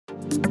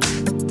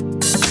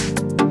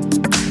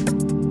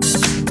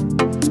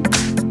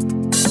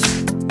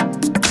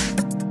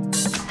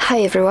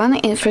Hi everyone,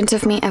 in front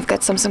of me I've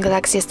got Samsung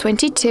Galaxy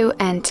S22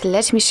 and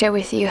let me share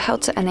with you how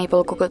to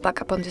enable Google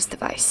Backup on this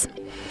device.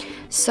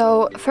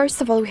 So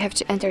first of all we have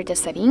to enter the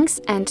settings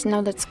and now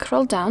let's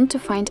scroll down to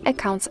find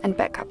accounts and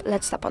backup.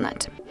 Let's tap on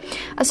it.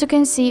 As you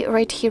can see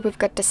right here we've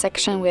got the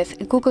section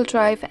with Google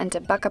Drive and the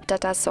backup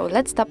data, so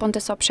let's tap on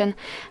this option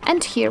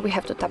and here we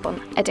have to tap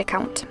on add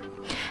account.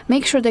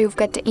 Make sure that you've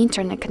got the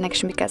internet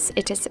connection because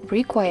it is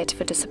required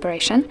for this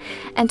operation,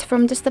 and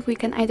from this step we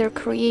can either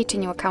create a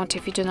new account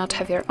if you do not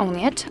have your own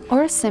yet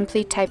or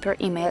simply type your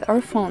email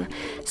or phone.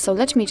 So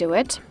let me do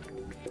it.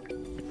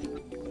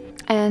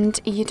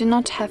 And you do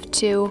not have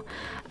to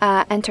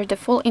enter the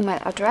full email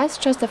address,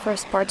 just the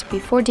first part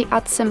before the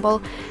 @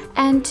 symbol,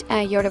 and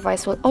your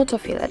device will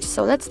autofill it.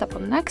 So let's tap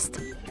on next.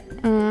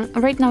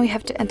 Right now you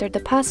have to enter the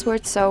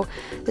password, so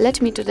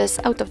let me do this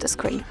out of the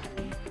screen.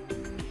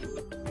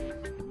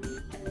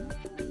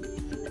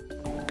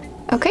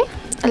 Okay,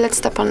 let's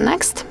tap on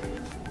next.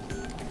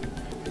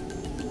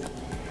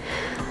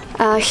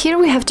 Here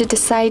we have to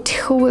decide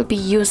who will be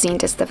using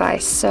this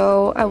device,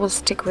 so I will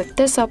stick with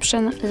this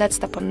option. Let's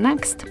tap on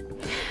next.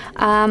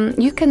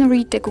 You can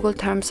read the Google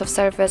Terms of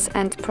Service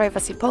and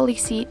Privacy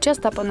Policy.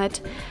 Just tap on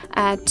it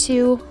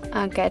to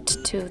get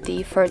to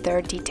the further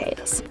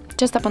details.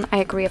 Just tap on I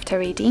agree after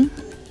reading.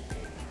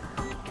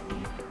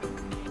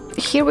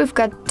 Here we've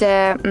got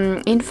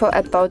the info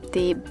about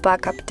the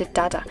backup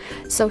data.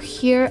 So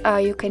here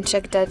you can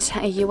check that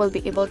you will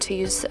be able to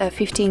use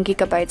 15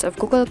 gigabytes of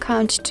Google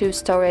account to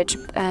storage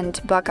and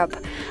backup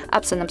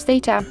apps and apps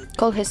data,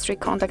 call history,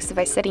 contacts,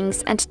 device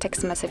settings, and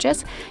text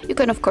messages. You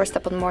can of course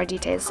tap on more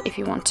details if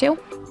you want to.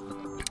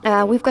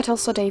 We've got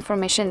also the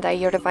information that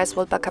your device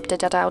will back up the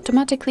data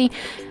automatically,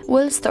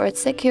 will store it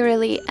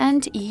securely,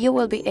 and you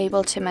will be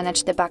able to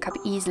manage the backup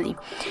easily.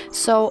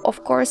 So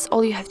of course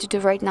all you have to do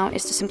right now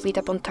is to simply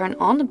tap on turn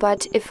on,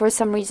 but if for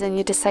some reason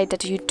you decide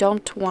that you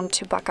don't want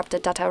to back up the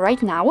data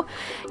right now,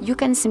 you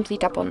can simply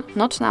tap on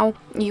not now.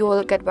 You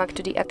will get back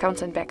to the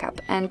accounts and backup,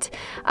 and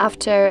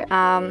after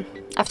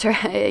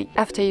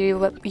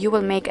you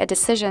will make a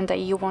decision that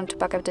you want to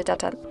back up the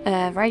data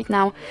right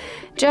now,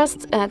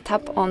 just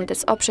tap on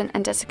this option,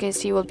 and as you can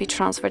see you will be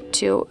transferred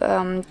to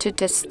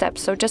this step.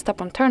 So just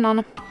tap on turn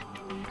on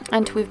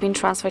and we've been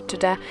transferred to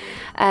the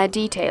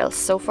details.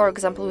 So for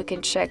example we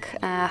can check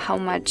how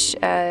much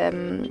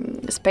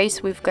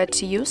space we've got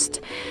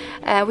used.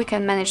 We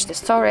can manage the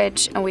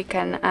storage, and we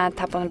can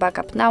tap on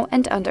backup now,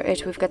 and under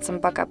it we've got some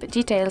backup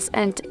details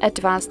and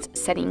advanced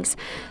settings.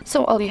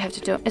 So all you have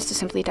to do is to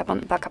simply tap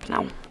on backup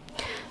now.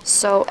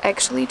 So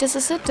actually this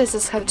is it. This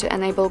is how to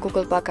enable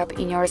Google Backup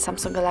in your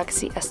Samsung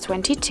Galaxy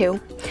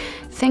S22.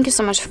 Thank you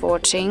so much for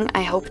watching.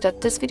 I hope that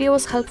this video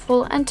was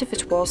helpful, and if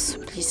it was,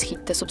 please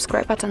hit the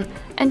subscribe button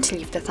and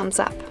leave the thumbs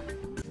up.